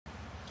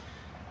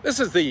This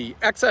is the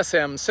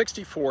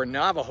SM-64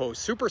 Navaho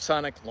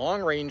supersonic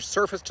long-range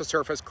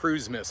surface-to-surface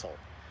cruise missile.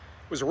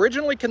 It was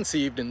originally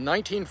conceived in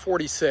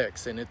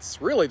 1946, and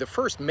it's really the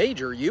first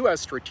major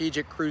U.S.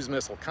 strategic cruise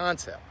missile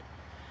concept.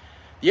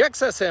 The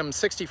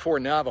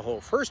SM-64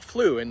 Navaho first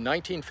flew in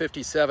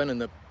 1957,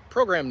 and the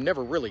program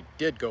never really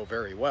did go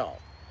very well.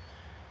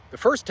 The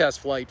first test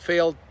flight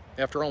failed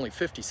after only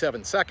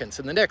 57 seconds,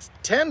 and the next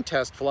 10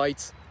 test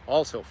flights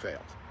also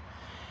failed.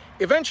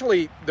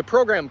 Eventually, the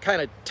program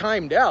kind of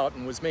timed out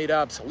and was made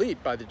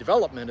obsolete by the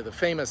development of the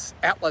famous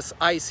Atlas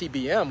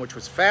ICBM, which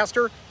was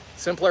faster,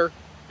 simpler,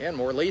 and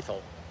more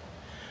lethal.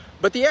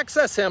 But the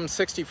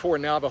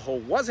SM-64 Navajo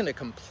wasn't a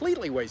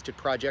completely wasted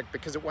project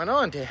because it went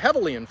on to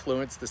heavily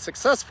influence the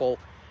successful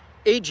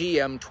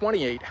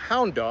AGM-28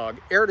 Hound Dog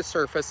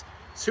air-to-surface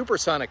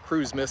supersonic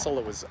cruise missile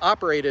that was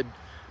operated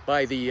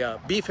by the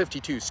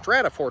B-52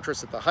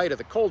 Stratofortress at the height of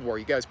the Cold War.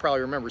 You guys probably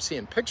remember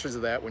seeing pictures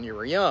of that when you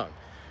were young.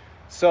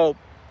 So,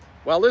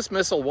 while this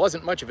missile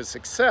wasn't much of a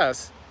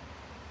success,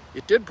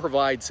 it did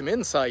provide some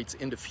insights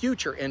into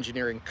future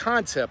engineering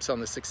concepts on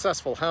the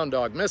successful Hound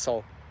Dog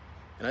missile,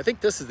 and I think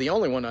this is the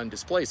only one on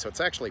display, so it's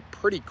actually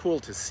pretty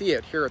cool to see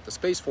it here at the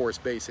Space Force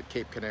base at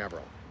Cape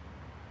Canaveral.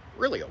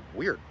 Really a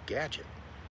weird gadget.